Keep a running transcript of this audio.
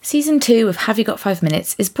Season 2 of Have You Got 5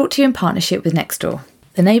 Minutes is brought to you in partnership with Nextdoor,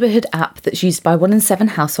 the neighbourhood app that's used by 1 in 7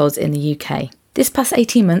 households in the UK. This past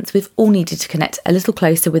 18 months, we've all needed to connect a little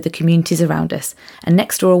closer with the communities around us, and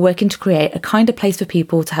Nextdoor are working to create a kinder place for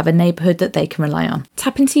people to have a neighbourhood that they can rely on.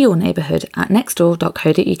 Tap into your neighbourhood at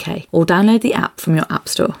nextdoor.co.uk or download the app from your app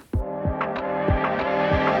store.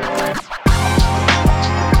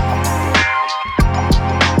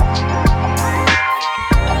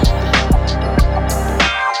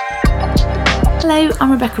 Hello,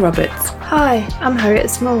 I'm Rebecca Roberts. Hi, I'm Harriet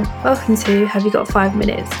Small. Welcome to Have You Got 5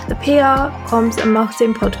 Minutes, the PR, comms and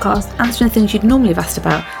marketing podcast answering things you'd normally have asked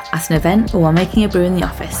about at an event or while making a brew in the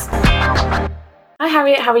office. Hi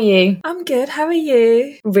Harriet, how are you? I'm good, how are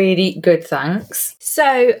you? Really good, thanks.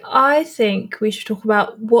 So I think we should talk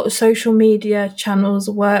about what social media channels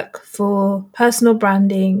work for personal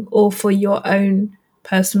branding or for your own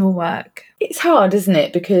personal work. It's hard, isn't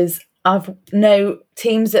it? Because I've know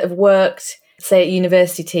teams that have worked, say at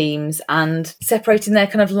university teams, and separating their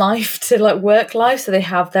kind of life to like work life, so they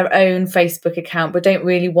have their own Facebook account but don't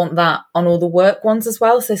really want that on all the work ones as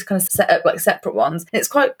well, so it's kind of set up like separate ones. And it's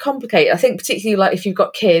quite complicated. I think particularly like if you've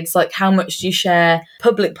got kids, like how much do you share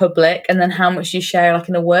public and then how much do you share like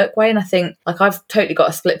in a work way. And I think like I've totally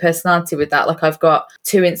got a split personality with that. Like I've got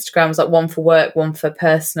 2 Instagrams, like one for work, one for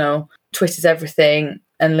personal. Twitter's everything,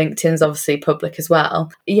 and LinkedIn's obviously public as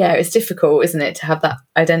well. Yeah, it's difficult, isn't it, to have that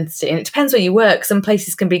identity? And it depends where you work. Some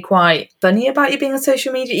places can be quite funny about you being on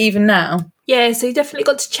social media even now. Yeah, so you definitely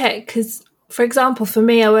got to check because, for example, for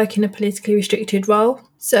me, I work in a politically restricted role.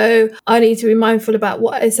 So I need to be mindful about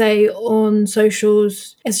what I say on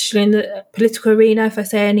socials, especially in the political arena, if I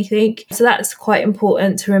say anything. So that's quite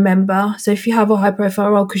important to remember. So if you have a high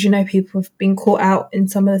profile role, because you know people have been caught out in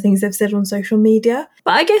some of the things they've said on social media.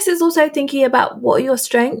 But I guess it's also thinking about what are your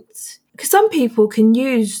strengths. Because some people can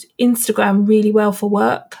use Instagram really well for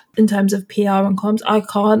work in terms of PR and comms. I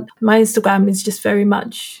can't. My Instagram is just very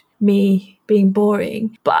much me being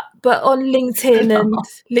boring. But on LinkedIn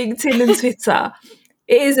and Twitter,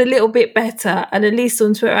 it is a little bit better. And at least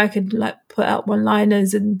on Twitter, I could like put out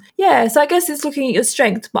one-liners and yeah. So I guess it's looking at your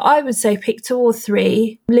strengths. But I would say pick 2 or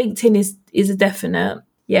 3. LinkedIn is a definite.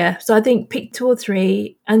 Yeah. So I think pick 2 or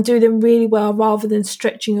 3 and do them really well rather than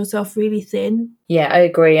stretching yourself really thin. Yeah, I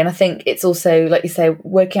agree. And I think it's also, like you say,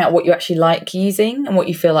 working out what you actually like using and what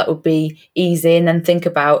you feel like would be easy. And then think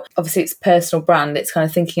about, obviously it's personal brand. It's kind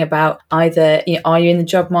of thinking about either, you know, are you in the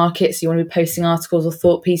job market? So you want to be posting articles or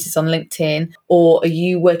thought pieces on LinkedIn, or are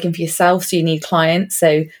you working for yourself? So you need clients.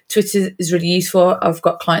 So Twitter is really useful. I've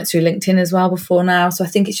got clients through LinkedIn as well before now. So I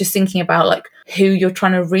think it's just thinking about like who you're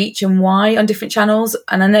trying to reach and why on different channels.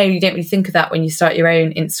 And I know you don't really think of that when you start your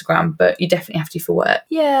own Instagram, but you definitely have to for work.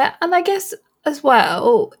 Yeah. And I guess as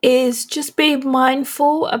well is just be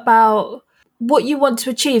mindful about what you want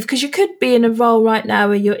to achieve, because you could be in a role right now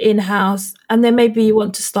where you're in-house and then maybe you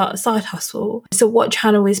want to start a side hustle. So what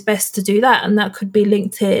channel is best to do that? And that could be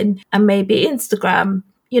LinkedIn and maybe Instagram.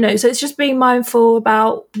 You know, so it's just being mindful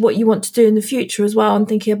about what you want to do in the future as well, and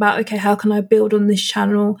thinking about, okay, how can I build on this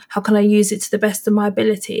channel? How can I use it to the best of my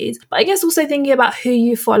abilities? But I guess also thinking about who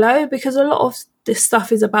you follow, because a lot of this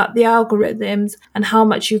stuff is about the algorithms and how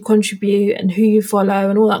much you contribute and who you follow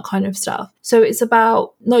and all that kind of stuff. So it's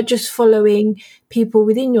about not just following people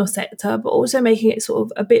within your sector, but also making it sort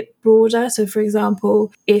of a bit broader. So for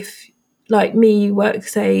example, if like me, you work,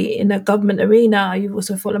 say, in a government arena, you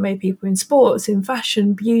also follow maybe people in sports, in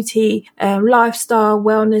fashion, beauty, lifestyle,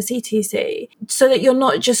 wellness, etc. So that you're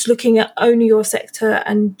not just looking at only your sector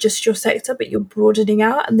and just your sector, but you're broadening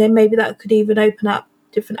out. And then maybe that could even open up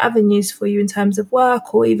different avenues for you in terms of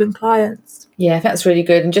work or even clients. Yeah, I think that's really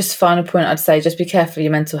good. And just final point, I'd say just be careful of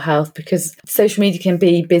your mental health, because social media can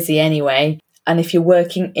be busy anyway. And if you're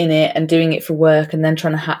working in it and doing it for work and then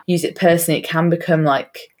trying to use it personally, it can become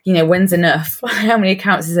like, you know, when's enough? How many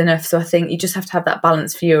accounts is enough? So I think you just have to have that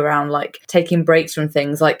balance for you around like taking breaks from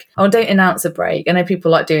things. Like, oh, don't announce a break. I know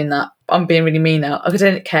people like doing that. I'm being really mean now. I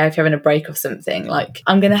don't care if you're having a break or something. Like,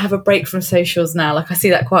 I'm going to have a break from socials now. Like, I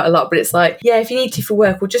see that quite a lot. But it's like, yeah, if you need to for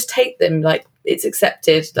work, well, just take them. Like, it's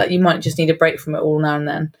accepted. Like, you might just need a break from it all now and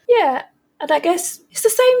then. Yeah. And I guess it's the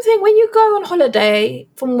same thing when you go on holiday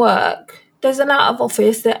from work. There's an out of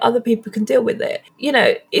office that other people can deal with it. You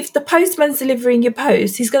know, if the postman's delivering your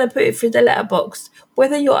post, he's going to put it through the letterbox.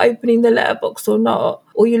 Whether you're opening the letterbox or not,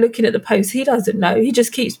 or you're looking at the post, he doesn't know. He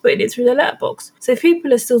just keeps putting it through the letterbox. So if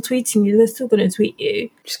people are still tweeting you, they're still going to tweet you.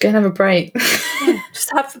 Just go and have a break. Yeah,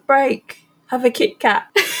 just have a break. Have a Kit Kat.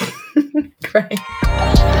 Great.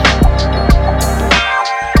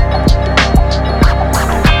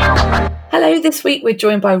 Hello, this week we're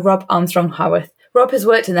joined by Rob Armstrong Haworth. Rob has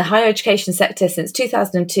worked in the higher education sector since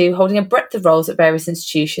 2002, holding a breadth of roles at various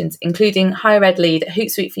institutions, including higher ed lead at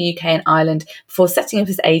Hootsuite for UK and Ireland, before setting up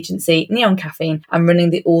his agency, Neon Caffeine, and running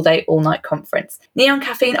the All Day, All Night conference. Neon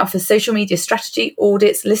Caffeine offers social media strategy,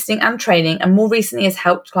 audits, listening and training, and more recently has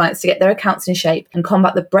helped clients to get their accounts in shape and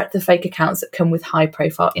combat the breadth of fake accounts that come with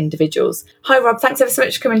high-profile individuals. Hi Rob, thanks ever so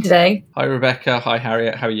much for coming today. Hi Rebecca, hi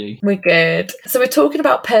Harriet, how are you? We're good. So we're talking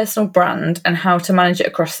about personal brand and how to manage it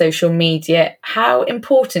across social media. How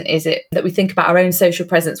important is it that we think about our own social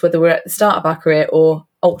presence, whether we're at the start of our career or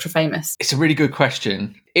ultra famous? It's a really good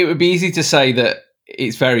question. It would be easy to say that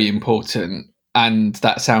it's very important, and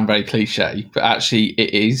that sounds very cliche, but actually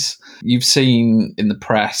it is. You've seen in the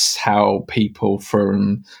press how people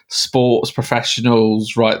from sports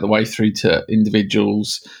professionals right the way through to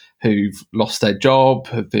individuals who've lost their job,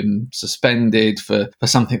 have been suspended for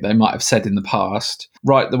something they might have said in the past,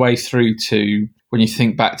 right the way through to when you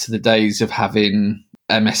think back to the days of having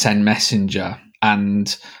MSN Messenger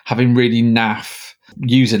and having really naff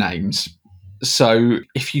usernames. So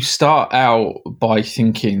if you start out by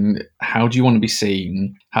thinking, how do you want to be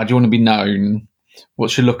seen? How do you want to be known?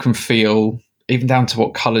 What's your look and feel? Even down to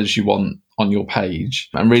what colours you want on your page,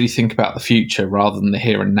 and really think about the future rather than the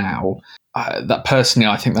here and now. That personally,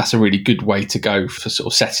 I think that's a really good way to go for sort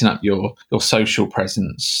of setting up your social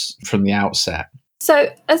presence from the outset.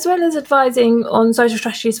 So, as well as advising on social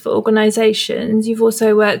strategies for organisations, you've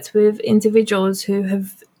also worked with individuals who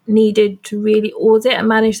have needed to really audit and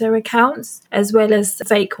manage their accounts, as well as the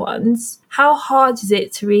fake ones. How hard is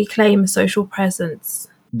it to reclaim a social presence?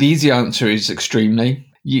 The easy answer is extremely.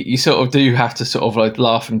 You sort of do have to sort of like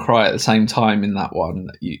laugh and cry at the same time in that one.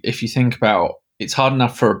 If you think about, it's hard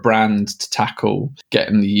enough for a brand to tackle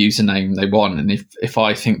getting the username they want. And if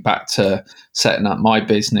I think back to setting up my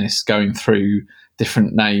business, going through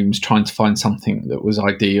different names, trying to find something that was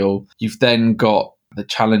ideal, you've then got the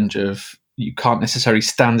challenge of you can't necessarily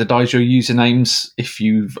standardize your usernames if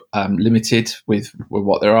you've limited with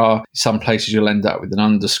what there are. Some places you'll end up with an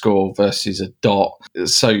underscore versus a dot.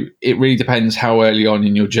 So it really depends how early on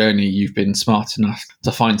in your journey you've been smart enough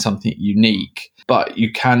to find something unique. But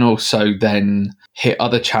you can also then hit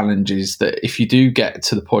other challenges that if you do get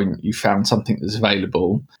to the point you found something that's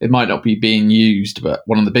available, it might not be being used, but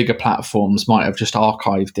one of the bigger platforms might have just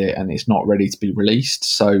archived it and it's not ready to be released.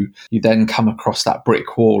 So you then come across that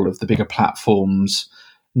brick wall of the bigger platforms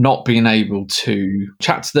not being able to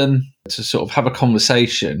chat to them, to sort of have a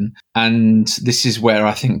conversation. And this is where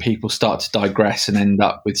I think people start to digress and end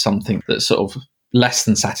up with something that's sort of less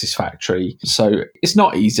than satisfactory. So it's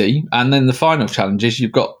not easy. And then the final challenge is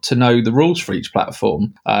you've got to know the rules for each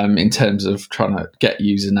platform in terms of trying to get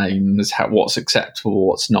usernames, what's acceptable,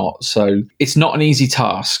 what's not. So it's not an easy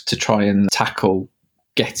task to try and tackle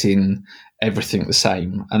getting everything the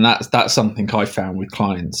same. And that's something I found with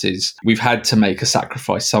clients is we've had to make a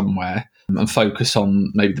sacrifice somewhere and focus on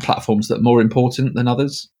maybe the platforms that are more important than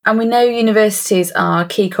others. And we know universities are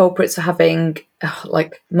key culprits for having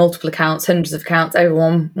like multiple accounts, hundreds of accounts,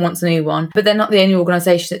 everyone wants a new one, but they're not the only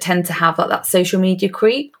organisation that tend to have like that social media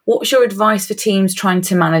creep. What's your advice for teams trying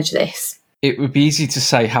to manage this? It would be easy to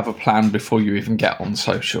say have a plan before you even get on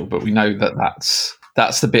social, but we know that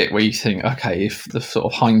that's the bit where you think, okay, if the sort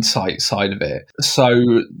of hindsight side of it.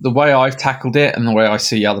 So the way I've tackled it and the way I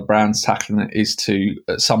see other brands tackling it is to,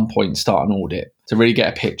 at some point, start an audit to really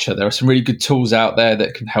get a picture. There are some really good tools out there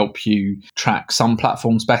that can help you track some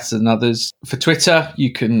platforms better than others. For Twitter,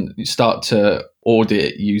 you can start to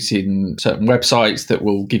audit using certain websites that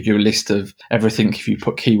will give you a list of everything if you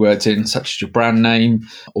put keywords in, such as your brand name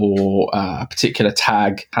or a particular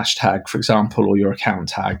tag, hashtag, for example, or your account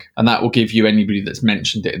tag. And that will give you anybody that's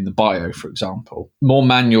mentioned it in the bio, for example. More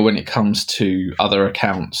manual when it comes to other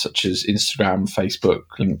accounts such as Instagram, Facebook,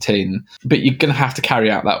 LinkedIn, but you're going to have to carry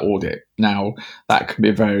out that audit. Now, that can be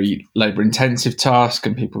a very labour-intensive task,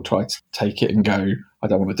 and people try to take it and go, I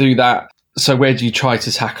don't want to do that. So where do you try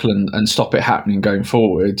to tackle and stop it happening going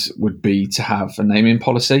forward would be to have a naming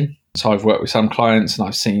policy. So I've worked with some clients and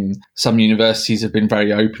I've seen some universities have been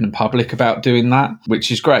very open and public about doing that,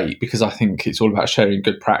 which is great because I think it's all about sharing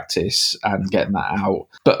good practice and getting that out.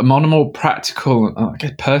 But on a more practical,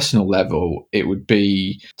 personal level, it would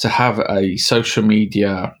be to have a social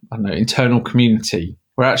media, internal community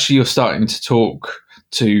where actually you're starting to talk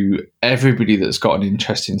to everybody that's got an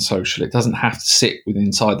interest in social. It doesn't have to sit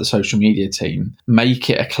inside the social media team. Make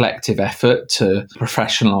it a collective effort to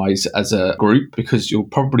professionalise as a group, because you'll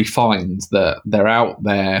probably find that they're out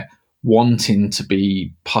there wanting to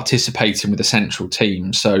be participating with a central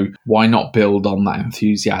team. So why not build on that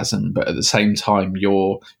enthusiasm? But at the same time,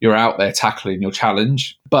 you're out there tackling your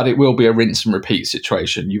challenge. But it will be a rinse and repeat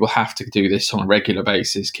situation. You will have to do this on a regular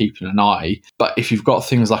basis, keeping an eye. But if you've got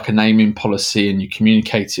things like a naming policy and you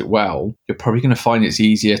communicate it well, you're probably going to find it's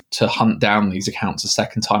easier to hunt down these accounts a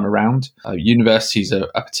second time around. Universities are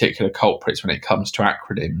particular culprits when it comes to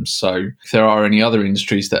acronyms. So if there are any other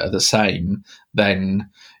industries that are the same, then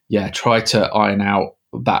try to iron out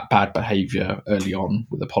that bad behaviour early on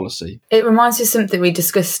with a policy. It reminds me of something we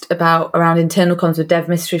discussed about around internal comms with Dev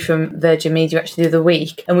Mystery from Virgin Media actually the other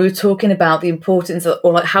week, and we were talking about the importance of,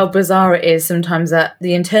 or like how bizarre it is sometimes that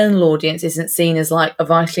the internal audience isn't seen as like a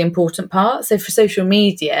vitally important part. So for social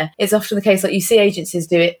media, it's often the case like you see agencies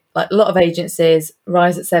do it, like a lot of agencies,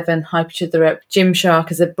 Rise at 7, Hype Each Other Up,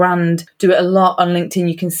 Gymshark as a brand do it a lot on LinkedIn.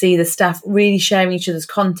 You can see the staff really sharing each other's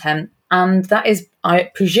content. And that is,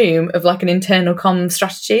 I presume, of like an internal comm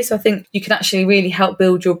strategy. So I think you can actually really help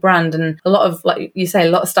build your brand. And a lot of, like you say,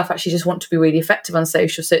 a lot of staff actually just want to be really effective on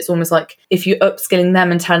social. So it's almost like if you're upskilling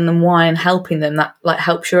them and telling them why and helping them, that like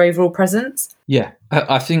helps your overall presence. Yeah,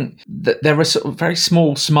 I think that there are sort of very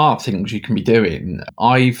small, smart things you can be doing.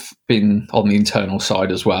 I've been on the internal side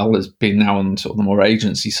as well as being now on sort of the more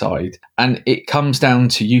agency side. And it comes down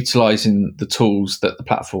to utilising the tools that the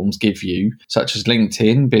platforms give you, such as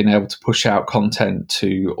LinkedIn, being able to push out content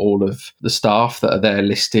to all of the staff that are there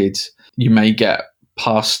listed. You may get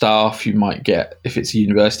past staff, you might get, if it's a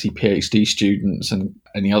university, PhD students and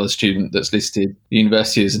any other student that's listed the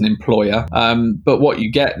university as an employer. But what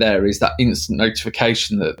you get there is that instant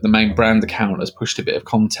notification that the main brand account has pushed a bit of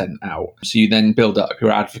content out. So you then build up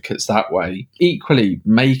your advocates that way. Equally,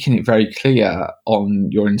 making it very clear on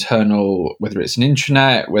your internal, whether it's an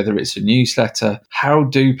intranet, whether it's a newsletter, how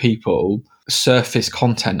do people surface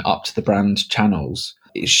content up to the brand channels?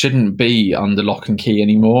 It shouldn't be under lock and key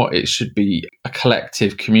anymore. It should be a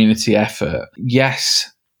collective community effort.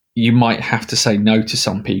 Yes, you might have to say no to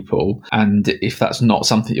some people. And if that's not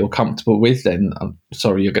something you're comfortable with, then I'm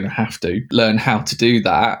sorry, you're going to have to learn how to do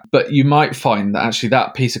that. But you might find that actually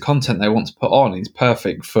that piece of content they want to put on is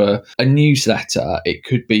perfect for a newsletter. It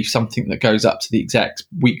could be something that goes up to the exec's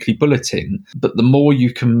weekly bulletin. But the more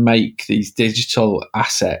you can make these digital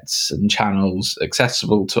assets and channels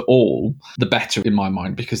accessible to all, the better in my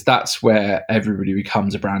mind, because that's where everybody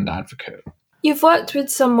becomes a brand advocate. You've worked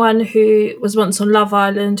with someone who was once on Love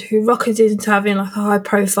Island, who rocketed into having like a high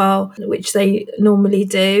profile, which they normally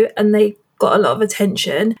do, and they got a lot of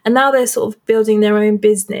attention. And now they're sort of building their own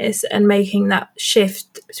business and making that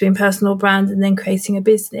shift between personal brand and then creating a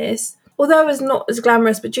business. Although it's not as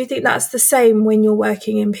glamorous, but do you think that's the same when you're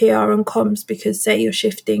working in PR and comms? Because say you're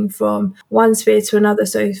shifting from one sphere to another.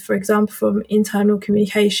 So for example, from internal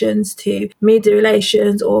communications to media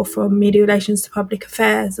relations, or from media relations to public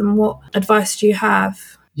affairs. And what advice do you have?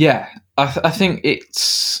 Yeah, I think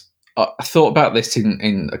it's, I thought about this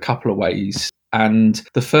in a couple of ways. And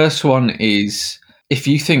the first one is, if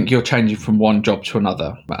you think you're changing from one job to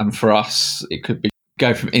another, and for us, it could be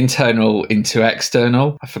go from internal into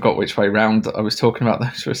external. I forgot which way round I was talking about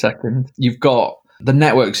those for a second. You've got the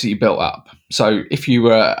networks that you built up. So if you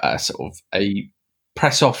were a sort of a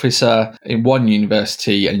press officer in one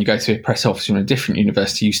university and you go to a press officer in a different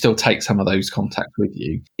university, you still take some of those contacts with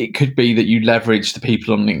you. It could be that you leverage the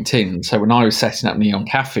people on LinkedIn. So when I was setting up Neon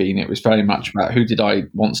Caffeine, it was very much about who did I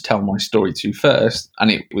want to tell my story to first, and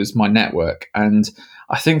it was my network. And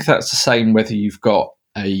I think that's the same whether you've got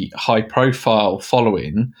a high profile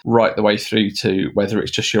following right the way through to whether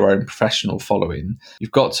it's just your own professional following.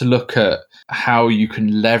 You've got to look at how you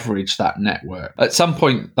can leverage that network. At some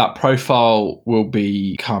point, that profile will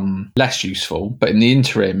become less useful, but in the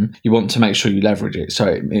interim, you want to make sure you leverage it. So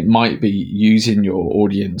it might be using your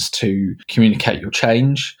audience to communicate your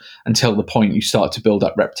change until the point you start to build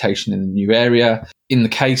up reputation in a new area. In the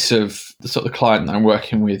case of the sort of client that I'm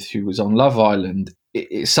working with who was on Love Island,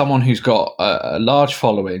 it's someone who's got a large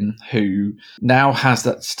following who now has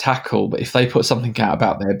that to tackle. But if they put something out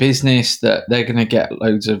about their business, that they're going to get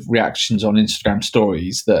loads of reactions on Instagram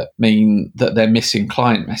stories that mean that they're missing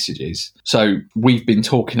client messages. So we've been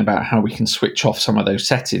talking about how we can switch off some of those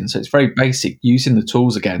settings. So it's very basic, using the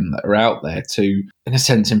tools again that are out there to, in a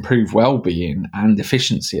sense, improve well-being and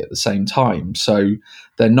efficiency at the same time. So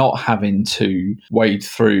they're not having to wade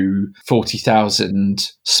through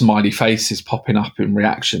 40,000 smiley faces popping up in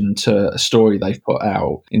reaction to a story they've put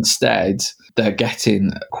out. Instead, they're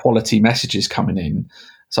getting quality messages coming in.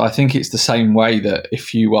 So I think it's the same way that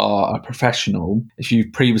if you are a professional, if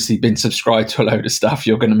you've previously been subscribed to a load of stuff,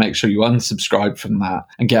 you're going to make sure you unsubscribe from that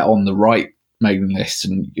and get on the right mailing lists,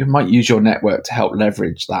 and you might use your network to help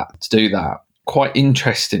leverage that, to do that. Quite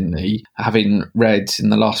interestingly, having read in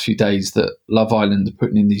the last few days that Love Island are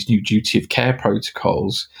putting in these new duty of care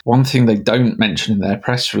protocols, one thing they don't mention in their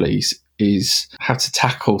press release is how to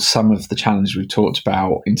tackle some of the challenges we've talked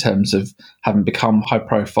about in terms of having become high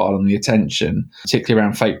profile and the attention, particularly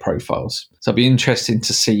around fake profiles. So it'll be interesting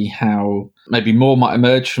to see how maybe more might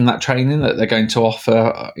emerge from that training that they're going to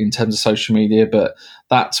offer in terms of social media. But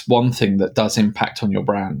that's one thing that does impact on your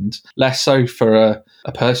brand, less so for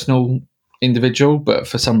a personal individual, but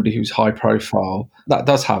for somebody who's high profile, that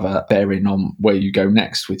does have a bearing on where you go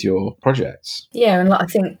next with your projects. Yeah, and I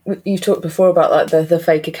think you've talked before about like the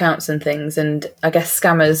fake accounts and things, and I guess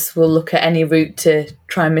scammers will look at any route to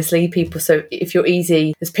try and mislead people. So if you're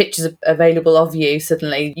easy, there's pictures available of you,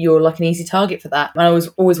 suddenly you're like an easy target for that. And I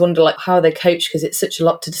always wonder like how they coach, because it's such a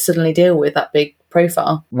lot to suddenly deal with, that big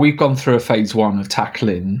profile. We've gone through a phase 1 of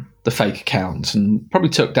tackling the fake accounts and probably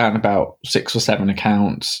took down about 6 or 7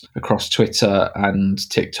 accounts across Twitter and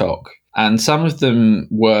TikTok. And some of them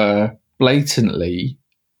were blatantly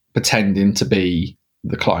pretending to be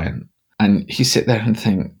the client. And you sit there and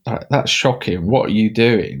think, that's shocking. What are you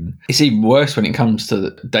doing? It's even worse when it comes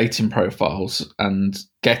to dating profiles and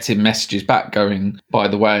getting messages back going, by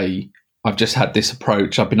the way, I've just had this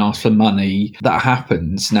approach, I've been asked for money. That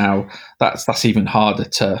happens. Now, that's even harder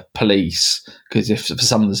to police, because if for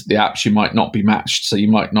some of the apps you might not be matched, so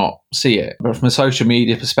you might not see it. But from a social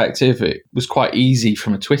media perspective, it was quite easy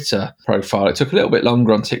from a Twitter profile. It took a little bit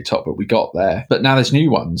longer on TikTok, but we got there. But now there's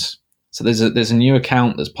new ones. So there's a new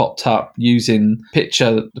account that's popped up using a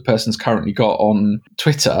picture that the person's currently got on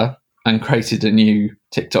Twitter and created a new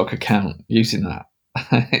TikTok account using that.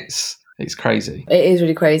 It's crazy. It is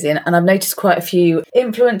really crazy. And I've noticed quite a few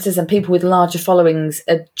influencers and people with larger followings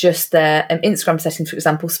adjust their Instagram settings, for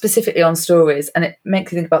example, specifically on stories. And it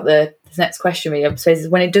makes me think about this next question, really, I suppose, is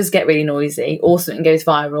when it does get really noisy or something goes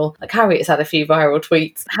viral, like Harriet's had a few viral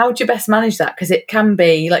tweets. How do you best manage that? Because it can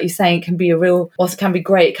be, like you're saying, it can be whilst it can be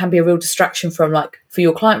great, it can be a real distraction from, like, for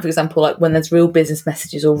your client, for example, like when there's real business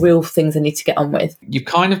messages or real things they need to get on with. You've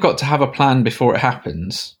kind of got to have a plan before it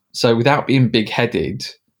happens. So without being big-headed,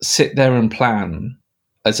 sit there and plan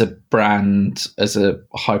as a brand, as a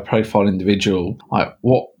high profile individual, like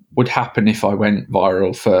what would happen if I went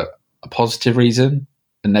viral for a positive reason,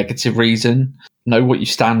 a negative reason. Know what you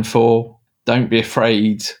stand for. Don't be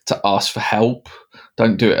afraid to ask for help.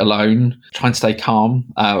 Don't do it alone. Try and stay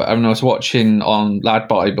calm. I was watching on Lad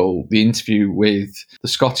Bible the interview with the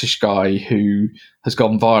Scottish guy who has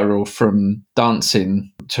gone viral from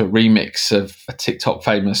dancing to a remix of a TikTok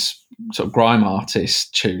famous sort of grime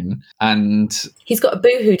artist tune, and he's got a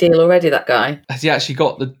Boohoo deal already. That guy, has he actually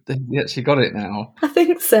got it now? I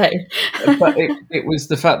think so. But it was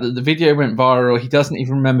the fact that the video went viral. He doesn't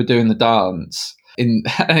even remember doing the dance.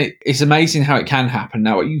 It's amazing how it can happen.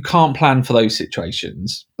 Now, you can't plan for those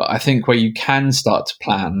situations, but I think where you can start to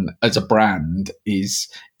plan as a brand is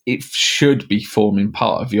it should be forming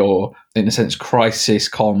part of your, in a sense, crisis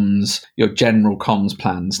comms, your general comms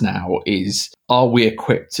plans now is, are we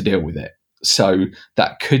equipped to deal with it? So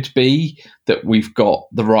that could be that we've got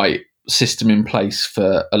the right system in place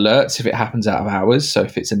for alerts if it happens out of hours. So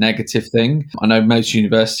if it's a negative thing, I know most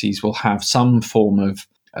universities will have some form of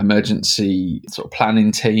emergency sort of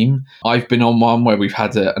planning team. I've been on one where we've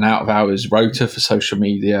had an out of hours rota for social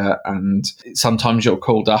media, and sometimes you're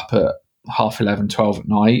called up at 11:30, 12 at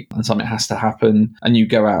night and something has to happen, and you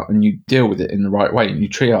go out and you deal with it in the right way and you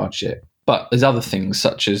triage it. But there's other things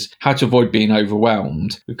such as how to avoid being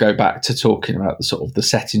overwhelmed. We go back to talking about the sort of the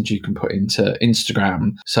settings you can put into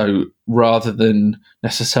Instagram. So rather than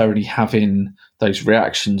necessarily having those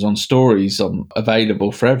reactions on stories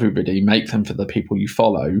available for everybody, make them for the people you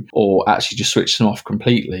follow, or actually just switch them off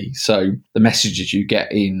completely. So the messages you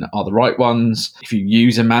get in are the right ones. If you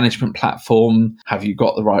use a management platform, have you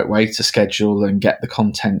got the right way to schedule and get the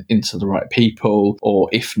content into the right people? Or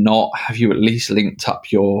if not, have you at least linked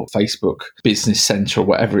up your Facebook Business Center or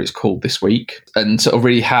whatever it's called this week? And sort of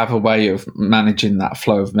really have a way of managing that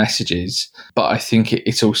flow of messages. But I think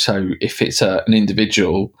it's also, if it's an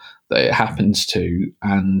individual that it happens to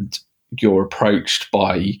and you're approached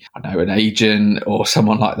by, an agent or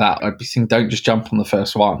someone like that, I'd be thinking, don't just jump on the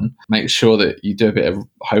first one. Make sure that you do a bit of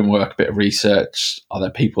homework, a bit of research. Are there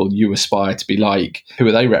people you aspire to be like? Who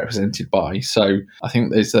are they represented by? So I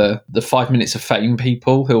think there's the 5 minutes of fame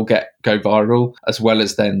people who'll go viral, as well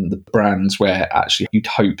as then the brands where actually you'd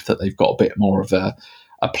hope that they've got a bit more of a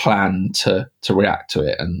plan to react to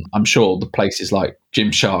it. And I'm sure the places like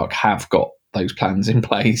Gymshark have got those plans in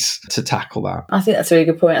place to tackle that. I think that's a really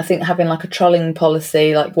good point. I think having like a trolling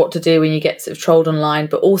policy, like what to do when you get sort of trolled online,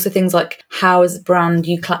 but also things like how as a brand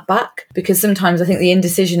you clap back. Because sometimes I think the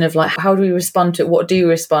indecision of like, how do we respond to it? What do you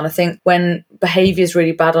respond? I think when behaviour is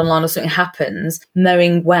really bad online or something happens,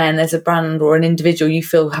 knowing when as a brand or an individual you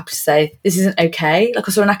feel happy to say, this isn't okay. Like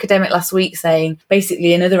I saw an academic last week saying,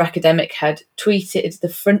 basically another academic had tweeted the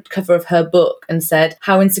front cover of her book and said,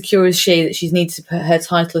 how insecure is she that she's needed to put her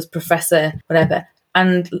title as professor, whatever.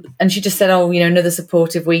 And she just said, oh, you know, another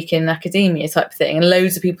supportive week in academia type of thing. And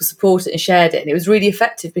loads of people supported it and shared it. And it was really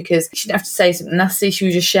effective because she didn't have to say something nasty. She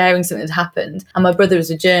was just sharing something that happened. And my brother is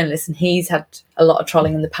a journalist and he's had a lot of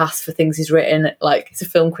trolling in the past for things he's written. Like, he's a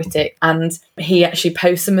film critic and he actually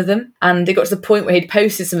posts some of them. And it got to the point where he'd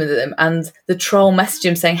posted some of them and the troll messaged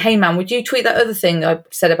him saying, hey, man, would you tweet that other thing I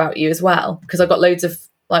said about you as well? Because I got loads of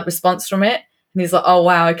like response from it. And he's like, oh,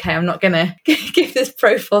 wow, okay, I'm not going to give this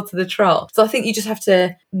profile to the troll. So I think you just have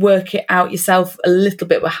to work it out yourself a little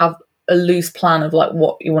bit, but have a loose plan of like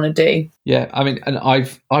what you want to do. Yeah, I mean, and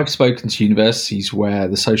I've spoken to universities where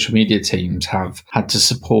the social media teams have had to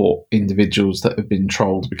support individuals that have been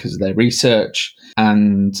trolled because of their research.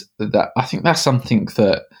 And that I think that's something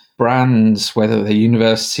that brands, whether they're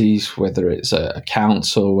universities, whether it's a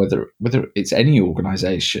council, whether it's any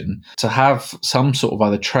organisation, to have some sort of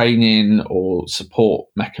either training or support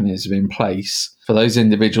mechanism in place for those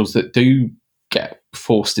individuals that do get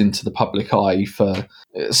forced into the public eye for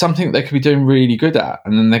something they could be doing really good at,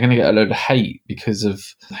 and then they're going to get a load of hate because of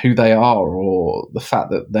who they are or the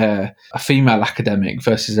fact that they're a female academic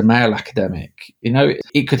versus a male academic. You know,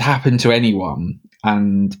 it could happen to anyone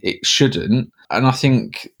and it shouldn't. And I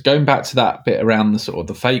think going back to that bit around the sort of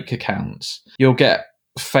the fake accounts, you'll get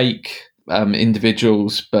fake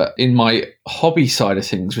individuals. But in my hobby side of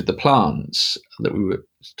things with the plants that we were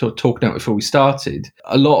talking about before we started,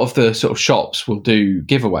 a lot of the sort of shops will do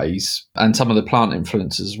giveaways and some of the plant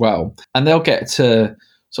influencers as well. And they'll get to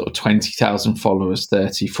sort of 20,000 followers,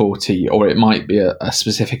 30, 40, or it might be a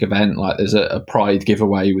specific event. Like there's a Pride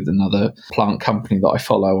giveaway with another plant company that I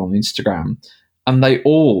follow on Instagram. And they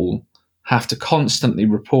all have to constantly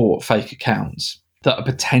report fake accounts that are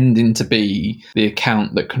pretending to be the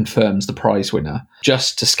account that confirms the prize winner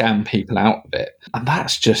just to scam people out of it. And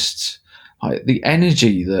that's just like the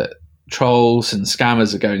energy that trolls and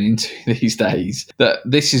scammers are going into these days, that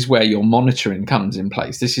this is where your monitoring comes in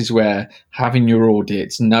place. This is where having your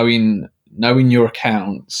audits, knowing your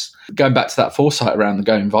accounts, going back to that foresight around the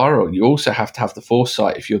going viral, you also have to have the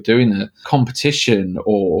foresight if you're doing a competition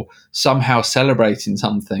or somehow celebrating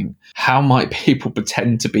something. How might people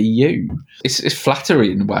pretend to be you? It's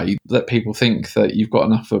flattery in a way that people think that you've got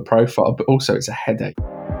enough of a profile, but also it's a headache.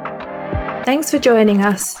 Thanks for joining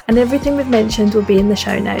us, and everything we've mentioned will be in the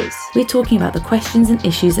show notes. We're talking about the questions and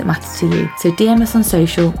issues that matter to you, so DM us on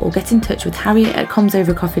social or get in touch with Harriet at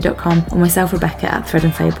comsovercoffee.com or myself, Rebecca, at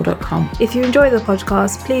threadandfable.com. If you enjoy the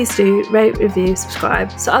podcast, please do rate, review,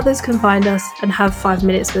 subscribe, so others can find us and have 5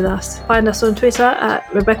 minutes with us. Find us on Twitter at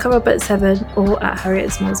RebeccaRobert7 or at Harriet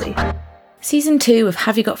Smallsy. Season 2 of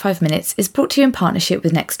Have You Got 5 Minutes is brought to you in partnership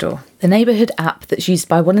with Nextdoor, the neighbourhood app that's used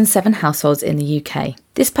by 1 in 7 households in the UK.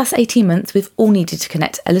 This past 18 months, we've all needed to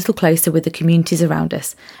connect a little closer with the communities around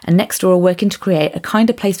us, and Nextdoor are working to create a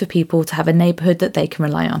kinder place for people to have a neighbourhood that they can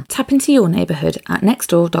rely on. Tap into your neighbourhood at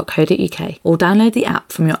nextdoor.co.uk or download the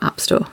app from your app store.